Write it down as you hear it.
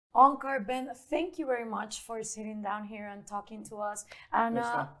Onkar, Ben, thank you very much for sitting down here and talking to us. And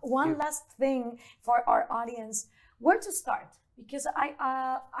one last thing for our audience, where to start? Because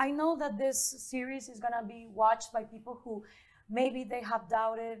I know that this series is going to be watched by people who maybe they have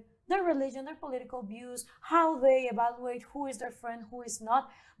doubted their religion, their political views, how they evaluate who is their friend, who is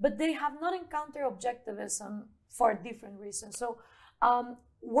not, but they have not encountered objectivism for different reasons. So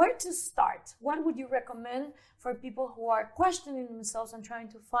where to start? What would you recommend for people who are questioning themselves and trying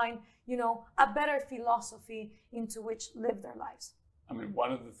to find, you know, a better philosophy into which live their lives? I mean,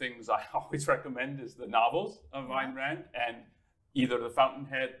 one of the things I always recommend is the novels of Ayn Rand, and either The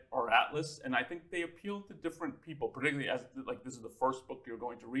Fountainhead or Atlas. And I think they appeal to different people, particularly as like this is the first book you're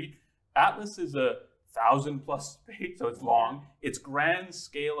going to read. Atlas is 1,000+ pages, so it's long. It's grand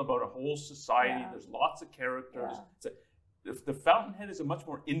scale about a whole society. There's lots of characters. The Fountainhead is a much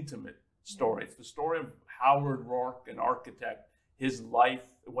more intimate story. It's the story of Howard Rourke, an architect, his life,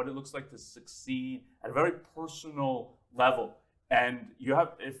 what it looks like to succeed at a very personal level. And you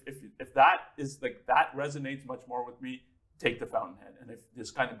have, if that is like, that resonates much more with me, take The Fountainhead. And if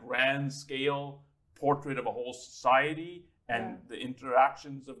this kind of grand scale portrait of a whole society and the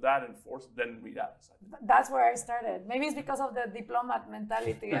interactions of that and force, then read Atlas. That's where I started. Maybe it's because of the diplomat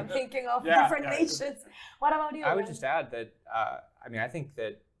mentality. I'm thinking of different nations. What about you? I would just add that, I mean, I think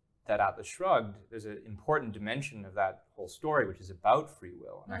that Atlas Shrugged, there's an important dimension of that whole story, which is about free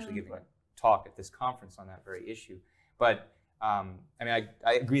will. I'm actually giving a talk at this conference on that very issue. But I mean,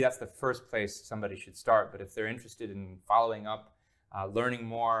 I agree that's the first place somebody should start. But if they're interested in following up, learning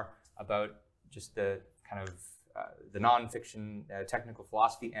more about just the kind of the nonfiction technical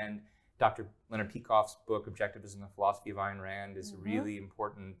philosophy end, Dr. Leonard Peikoff's book, Objetivismo, the Philosophy of Ayn Rand, is a really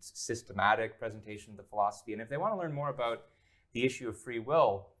important systematic presentation of the philosophy. And if they want to learn more about the issue of free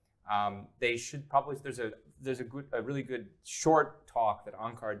will, they should probably, there's a really good short talk that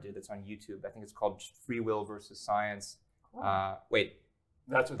Onkar did that's on YouTube. I think it's called Free Will versus Science. Wait.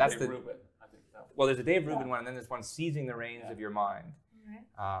 That's Dave Rubin, I think. Well, there's a Dave Rubin one, and then there's one, Seizing the Reins of Your Mind.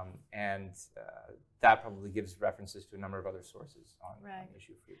 And that probably gives references to a number of other sources on the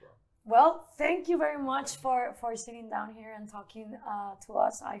issue of free will. Well, thank you very much for sitting down here and talking to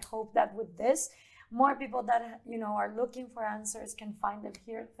us. I hope that with this, more people that are looking for answers can find them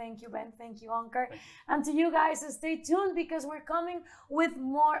here. Thank you, Ben. Thank you, Onkar. And to you guys, stay tuned because we're coming with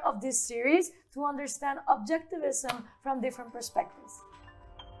more of this series to understand objectivism from different perspectives.